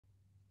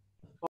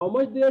how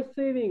much they are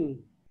saving.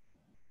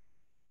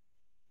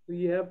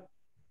 We have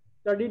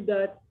studied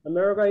that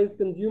America is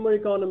consumer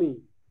economy,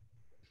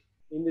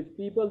 in which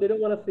people, they don't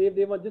want to save,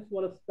 they just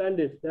want to spend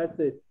it. That's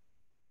it.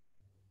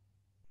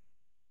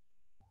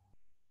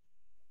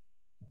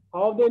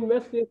 How they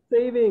invest their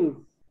savings.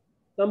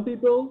 Some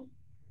people,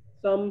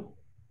 some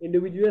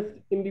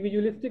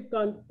individualistic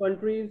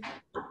countries,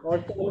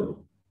 or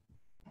some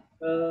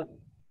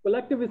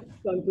collectivist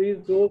countries,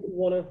 those who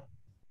want to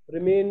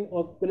remain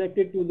or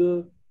connected to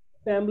the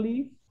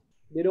families,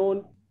 they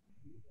don't,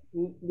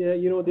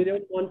 they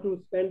don't want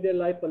to spend their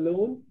life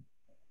alone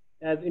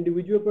as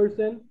individual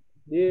person.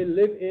 They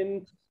live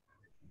in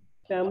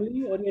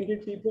family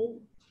oriented people.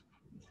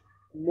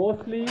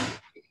 Mostly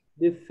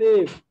they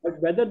save, but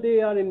whether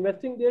they are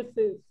investing their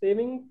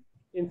savings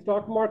in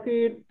stock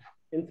market,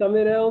 in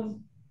somewhere else,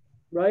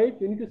 right?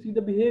 You need to see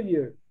the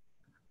behavior.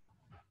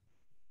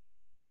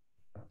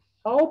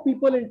 How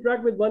people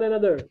interact with one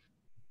another.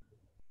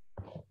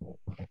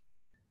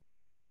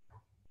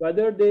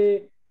 Whether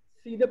they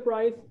see the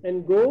price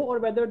and go, or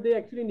whether they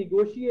actually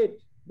negotiate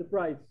the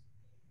price.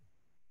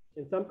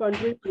 In some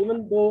countries,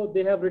 even though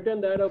they have written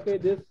that, okay,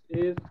 this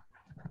is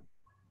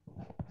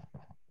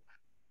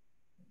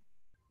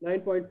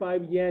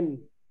 9.5 yen,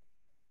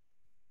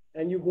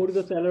 and you go to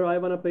the seller, I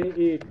want to pay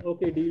 8.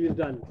 Okay, deal is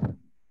done.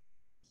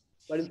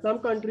 But in some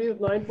countries,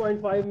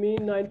 9.5 mean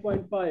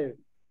 9.5.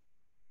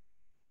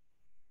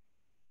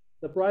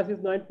 The price is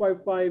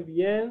 9.5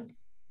 yen.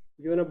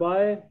 If you want to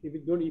buy, if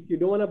you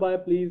don't want to buy,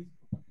 please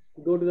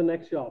go to the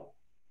next shop.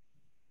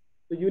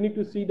 So you need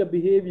to see the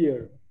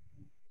behavior.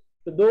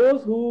 So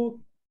those who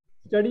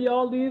study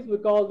all these, we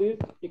call these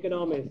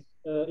economists.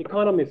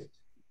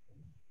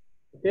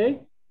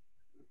 Okay.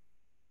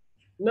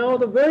 Now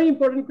the very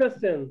important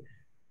question: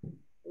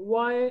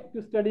 why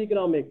to study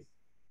economics?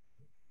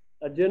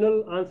 A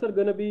general answer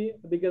gonna be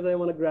because I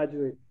want to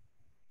graduate.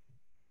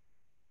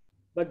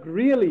 But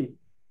really,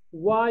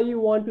 why you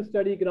want to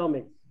study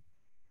economics?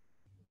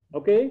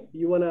 Okay,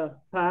 you wanna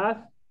pass.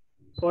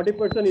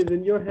 40% is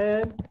in your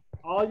hand.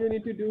 All you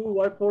need to do,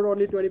 work for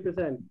only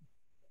 20%.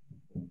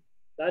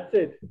 That's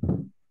it.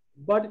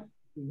 But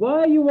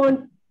why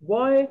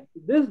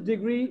this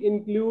degree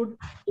include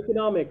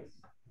economics?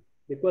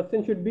 The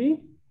question should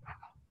be,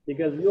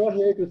 because you are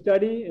here to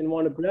study and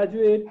want to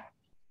graduate,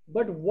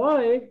 but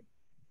why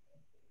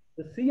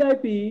the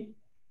CIP,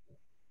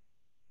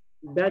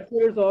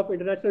 Bachelors of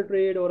International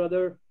Trade or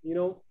other,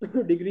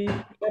 degrees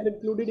have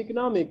included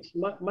economics,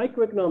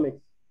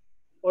 microeconomics,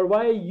 or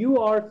why you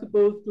are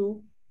supposed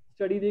to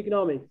study the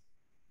economics?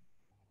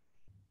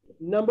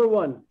 Number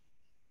one,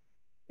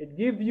 it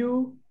gives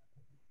you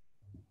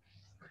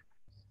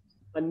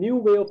a new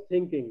way of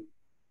thinking,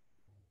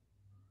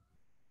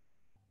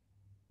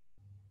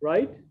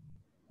 right?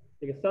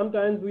 Because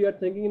sometimes we are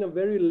thinking in a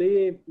very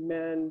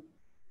layman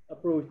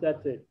approach,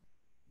 that's it.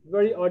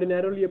 Very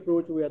ordinarily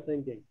approach we are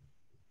thinking.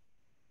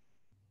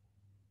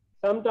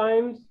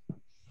 Sometimes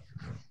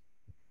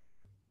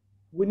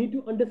we need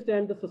to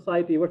understand the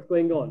society, what's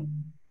going on.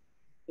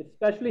 It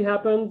especially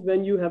happens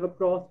when you have a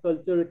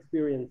cross-culture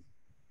experience.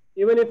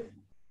 Even if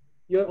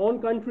your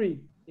own country,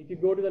 if you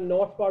go to the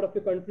north part of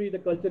the country, the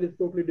culture is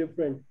totally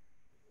different.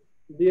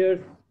 Their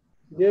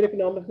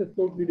economics is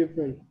totally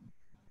different,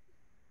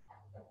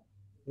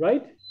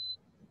 right?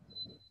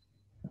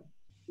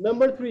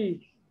 Number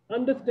three,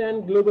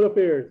 understand global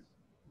affairs.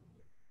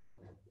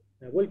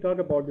 Now, we'll talk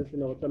about this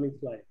in our coming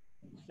slide.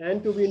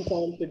 And to be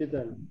informed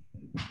citizen.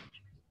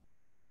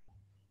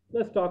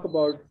 Let's talk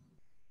about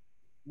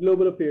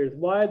global affairs.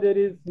 Why there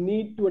is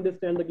need to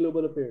understand the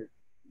global affairs.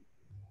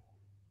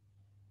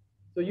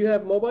 So you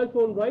have mobile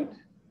phone, right?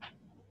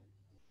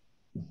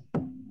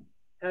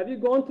 Have you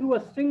gone through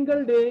a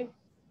single day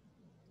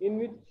in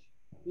which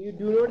you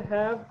do not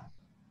have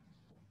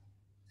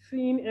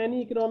seen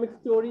any economic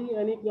story,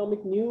 any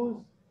economic news,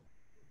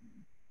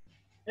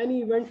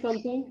 any event,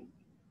 something?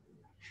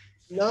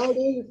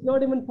 Nowadays, it's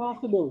not even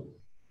possible.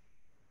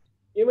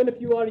 Even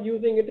if you are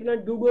using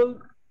internet, Google,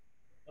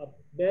 a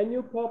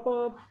menu pop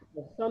up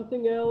or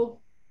something else,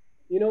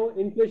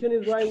 inflation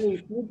is rising,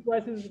 food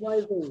prices is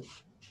rising.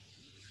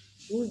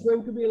 Who's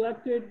going to be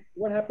elected?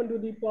 What happened to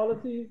the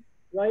policies,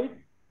 right?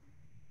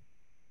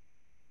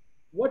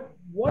 What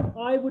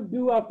I would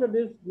do after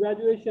this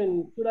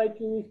graduation? Should I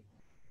choose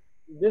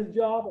this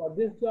job or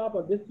this job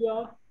or this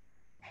job?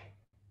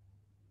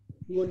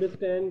 To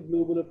understand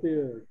global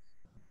affairs.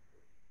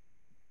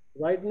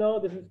 Right now,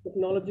 this is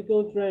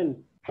technological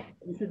trend.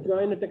 You should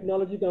join a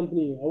technology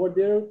company. Over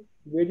there,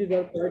 wages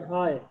are quite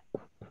high,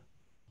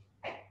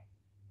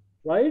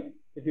 right?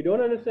 If you don't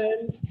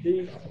understand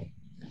the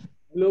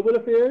global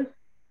affairs,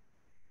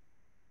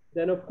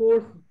 then of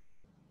course,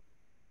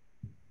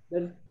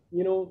 then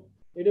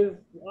it is.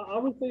 I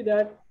would say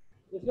that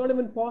it's not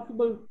even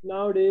possible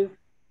nowadays.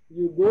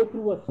 You go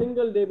through a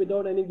single day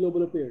without any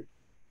global affairs,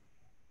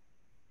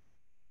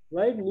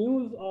 right?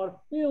 News are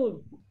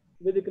filled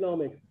with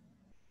economics.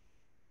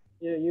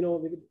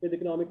 With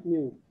economic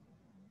news.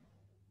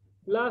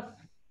 Plus,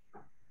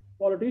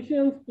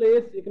 politicians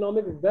place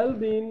economic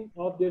well-being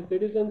of their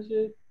citizens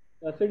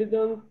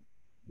citizens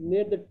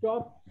need the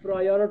top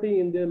priority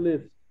in their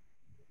list.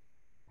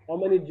 How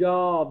many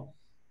jobs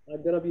are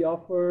going to be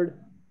offered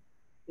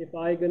if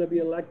I going to be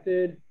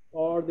elected,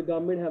 or the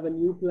government have a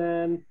new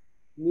plan,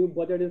 new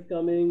budget is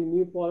coming,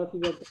 new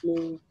policies are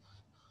coming,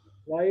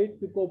 right,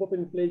 to cope up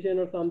inflation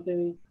or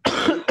something.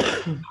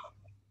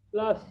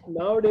 Plus,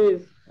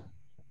 nowadays,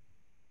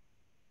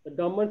 the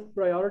government's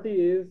priority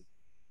is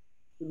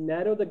to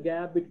narrow the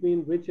gap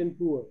between rich and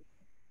poor.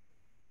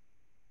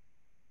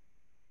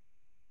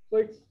 So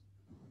it's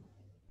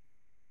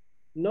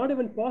not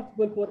even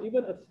possible for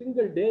even a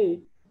single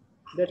day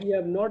that we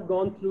have not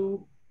gone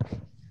through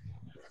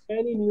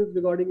any news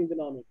regarding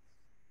economics,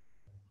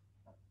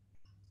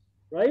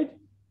 right?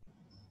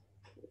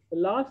 The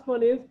last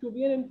one is to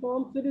be an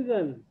informed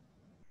citizen.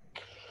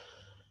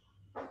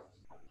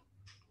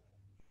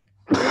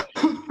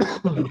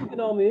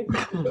 Economics,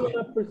 if you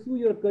want to pursue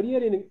your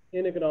career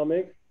in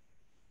economics,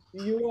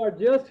 you are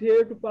just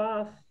here to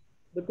pass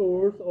the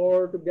course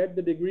or to get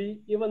the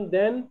degree. Even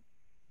then,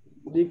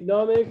 the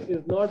economics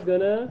is not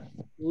gonna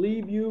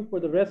leave you for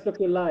the rest of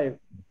your life.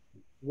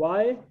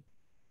 Why?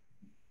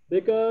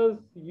 Because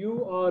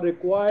you are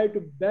required to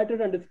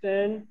better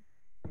understand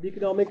the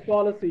economic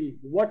policy.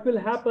 What will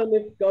happen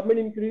if government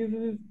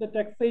increases the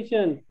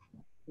taxation?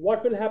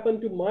 What will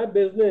happen to my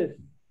business?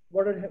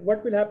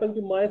 What will happen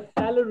to my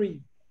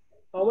salary?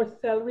 How much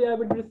salary I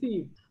would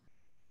receive?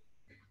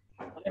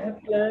 I have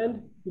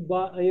planned to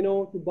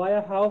buy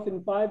a house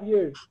in 5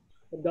 years.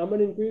 The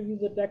government increases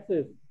the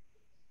taxes.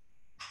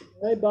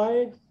 When I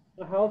buy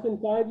a house in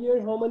 5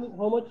 years,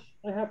 how much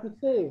I have to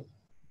save?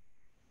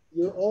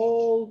 You're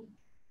all,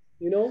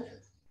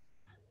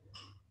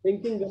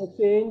 thinking gonna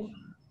change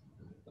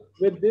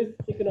with this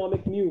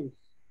economic news.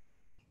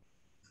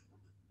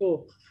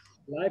 So,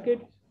 like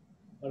it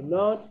or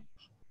not,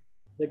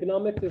 the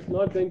economics is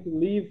not going to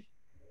leave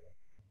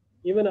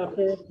even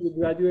after you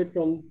graduate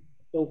from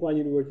Donghua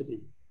University,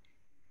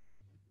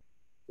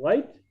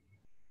 right?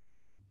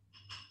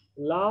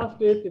 Last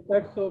is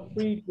effects of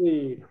free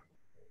trade.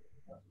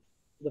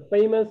 The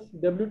famous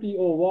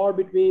WTO war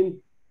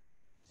between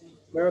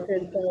America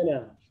and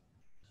China.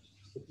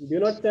 If you do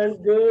not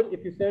send goods,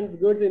 if you send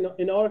goods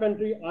in our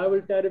country, I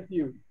will tariff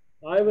you.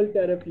 I will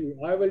tariff you.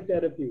 I will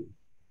tariff you.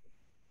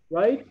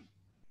 Right?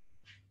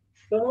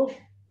 So,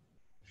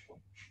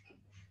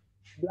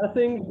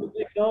 blessings with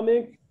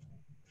economics.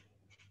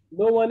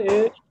 No one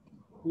is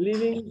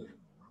leaving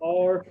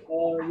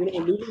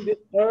leaving this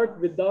earth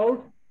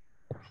without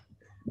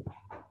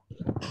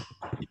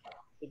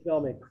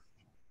economics.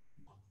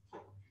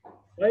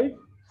 Right?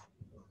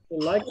 So,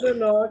 like it or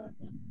not,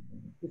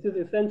 this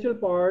is essential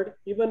part,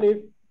 even if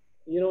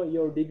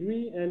your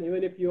degree and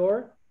even if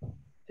you're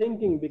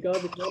thinking, because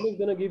economics is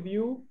going to give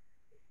you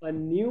a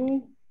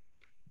new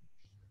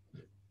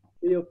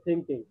way of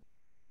thinking,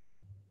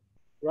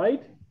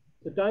 right?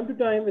 So time to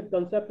time, with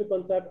concept to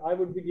concept, I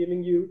would be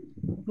giving you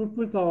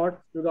fruitful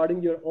thoughts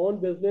regarding your own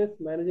business,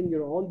 managing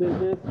your own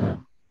business,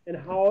 and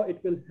how it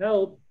will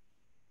help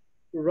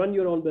to run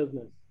your own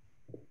business.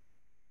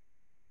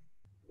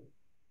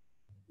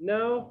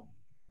 Now,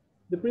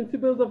 the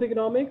principles of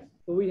economics.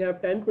 So we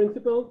have 10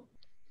 principles.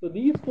 So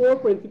these 4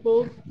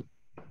 principles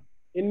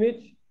in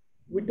which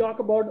we talk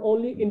about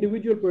only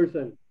individual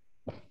person.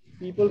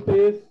 People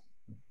face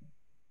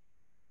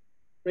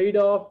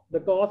trade-off.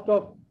 The cost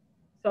of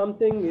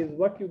something is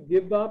what you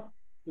give up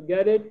to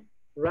get it.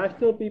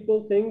 Rational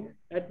people think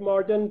at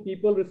margin,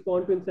 people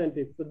respond to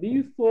incentives. So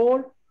these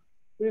 4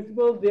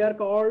 principles, they are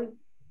called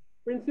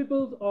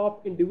principles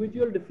of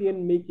individual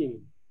decision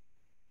making,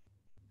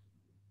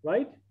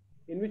 right?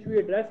 In which we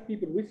address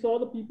people. We saw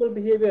the people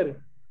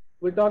behavior.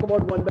 We'll talk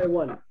about one by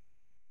one.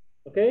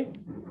 Okay?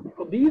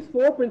 So these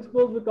 4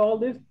 principles, we call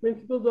these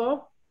principles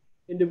of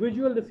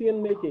individual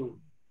decision making.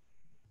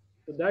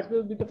 So that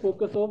will be the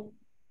focus of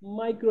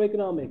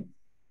microeconomics.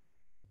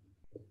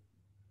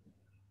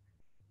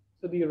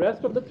 So the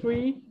rest of the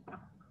 3,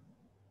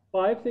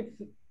 5, 6,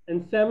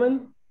 and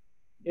 7,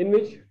 in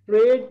which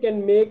trade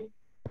can make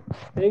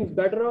things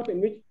better off,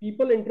 in which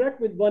people interact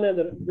with one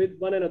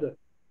another.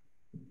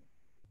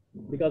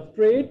 Because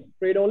trade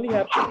only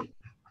happens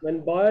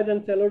when buyers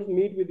and sellers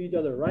meet with each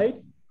other, right?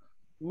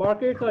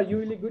 Markets are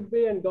usually good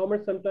way, and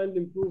governments sometimes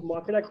improve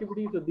market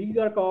activity. So these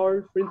are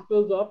called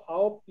principles of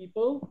how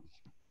people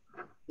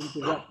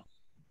interact.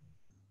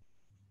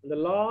 And the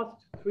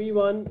last 3,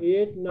 1,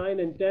 8, 9,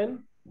 and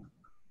 10,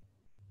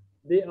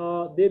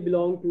 they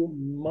belong to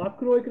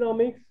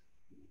macroeconomics.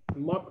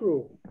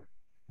 Macro,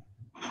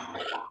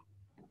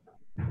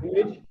 in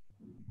which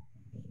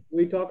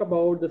we talk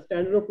about the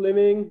standard of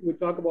living, we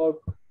talk about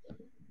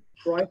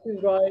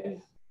prices rise,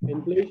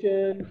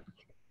 inflation,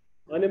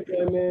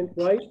 unemployment,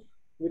 right?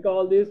 We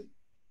call this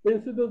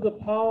principles of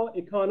how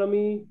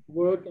economy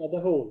works as a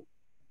whole,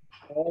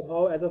 or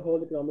how as a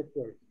whole economics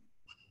works,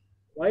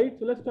 right?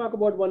 So let's talk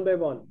about one by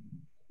one.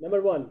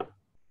 Number 1,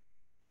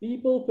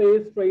 people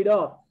face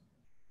trade-offs.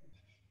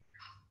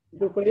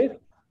 People face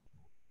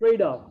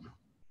trade-offs,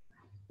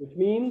 which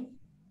means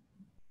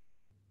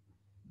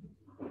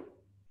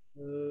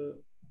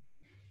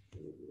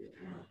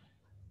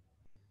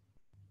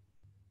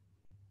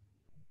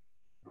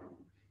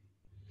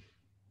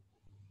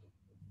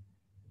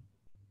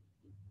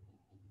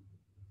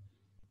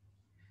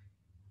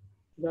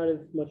That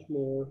is much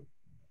more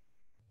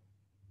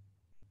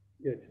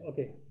good.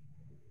 Okay.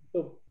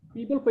 So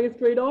people face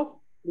trade-off,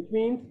 which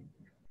means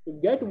to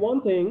get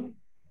one thing,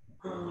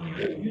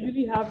 you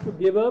usually have to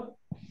give up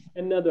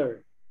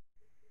another.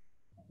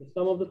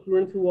 Some of the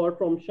students who are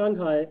from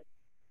Shanghai,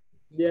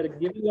 they are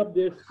giving up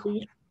their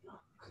sleep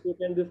to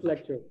attend this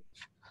lecture.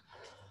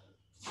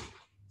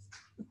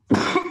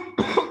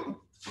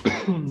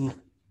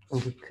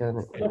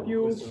 Some of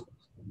you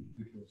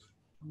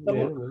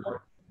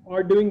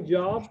are doing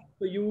job,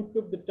 so you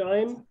took the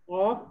time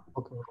off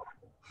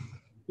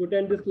to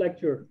attend this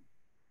lecture.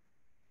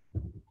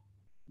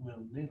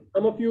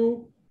 Some of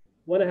you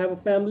want to have a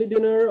family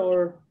dinner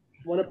or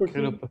want to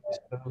pursue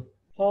a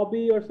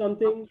hobby or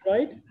something,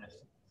 right?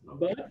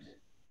 But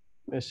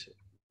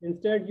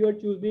instead you are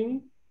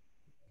choosing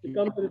to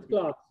come to this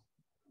class.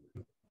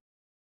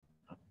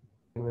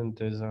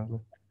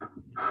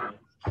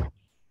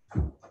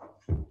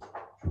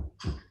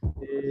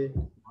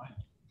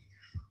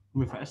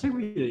 Come fai a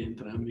seguire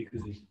entrambi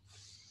così?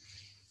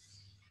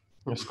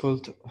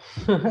 Ascolto.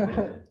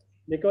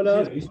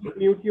 Nicola,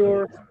 mute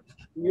your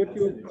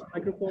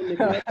microphone,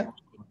 Nicola.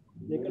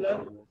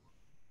 Nicola.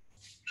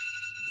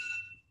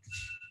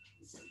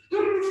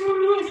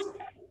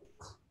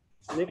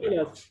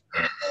 Nicholas.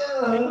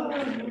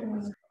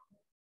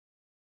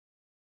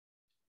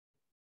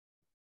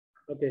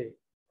 Okay.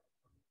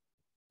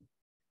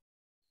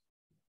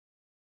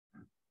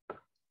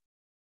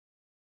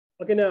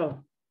 Okay,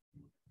 now,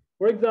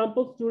 for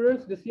example,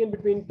 students decision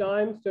between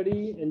time,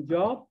 study, and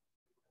job,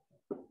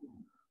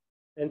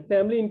 and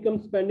family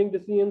income spending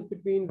decisions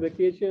between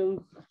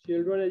vacations,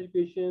 children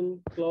education,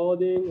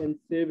 clothing, and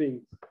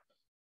savings,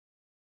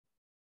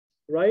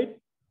 right?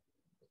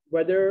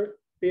 Whether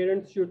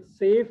parents should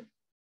save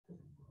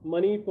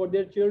money for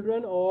their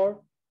children or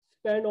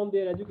spend on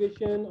their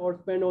education or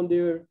spend on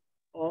their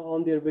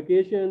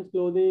vacations,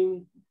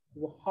 clothing,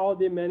 how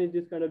they manage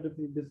this kind of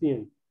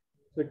decision.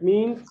 So it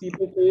means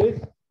people face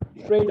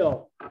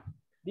trade-off.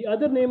 The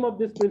other name of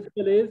this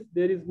principle is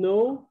there is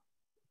no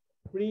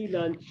free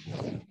lunch.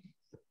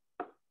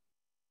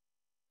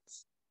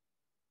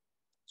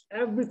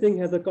 Everything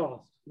has a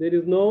cost. There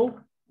is no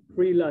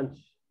free lunch.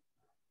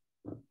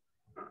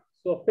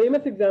 So a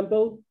famous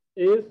example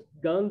is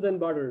guns and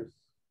butters.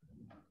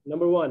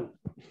 Number one.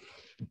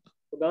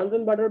 So guns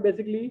and butter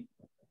basically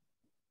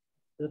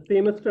the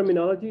famous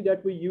terminology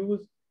that we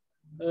use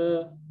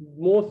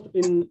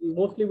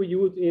mostly we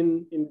use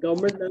in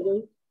government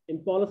level,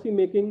 in policy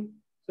making.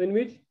 So in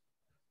which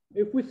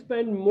if we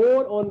spend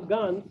more on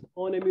guns,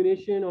 on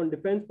ammunition, on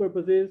defense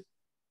purposes,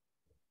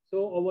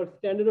 so our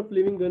standard of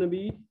living going to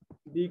be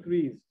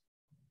decreased.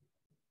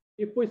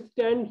 If we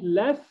spend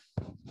less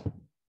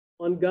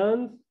on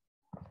guns,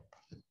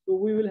 so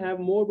we will have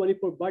more money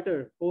for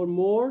butter, or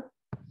more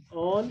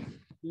on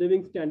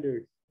living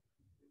standards.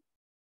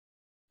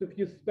 So if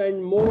you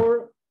spend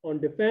more on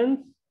defense,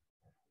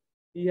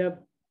 you have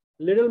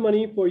little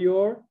money for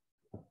your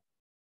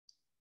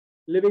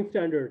living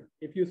standard.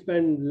 If you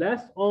spend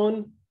less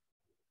on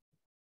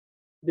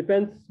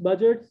defense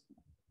budgets,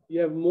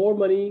 you have more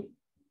money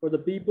for the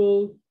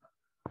people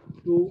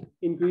to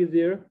increase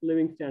their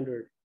living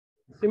standard.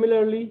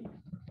 Similarly,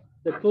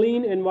 the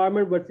clean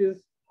environment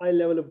versus high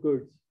level of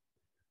goods.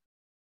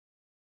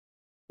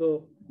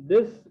 So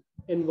this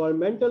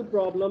environmental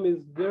problem is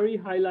very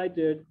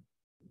highlighted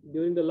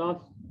during the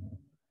last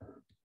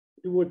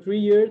 2 or 3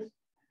 years,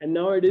 and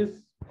now it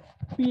is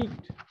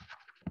peaked.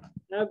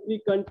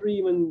 Every country,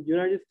 even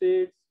United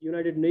States,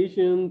 United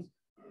Nations,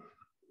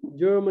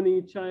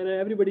 Germany, China,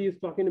 everybody is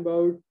talking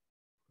about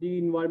the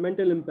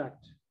environmental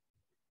impact.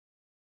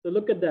 So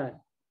look at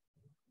that.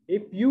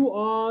 If you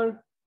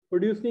are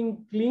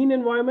producing clean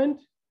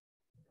environment,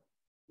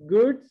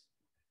 goods,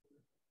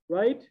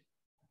 right?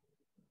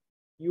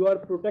 You are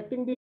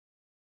protecting the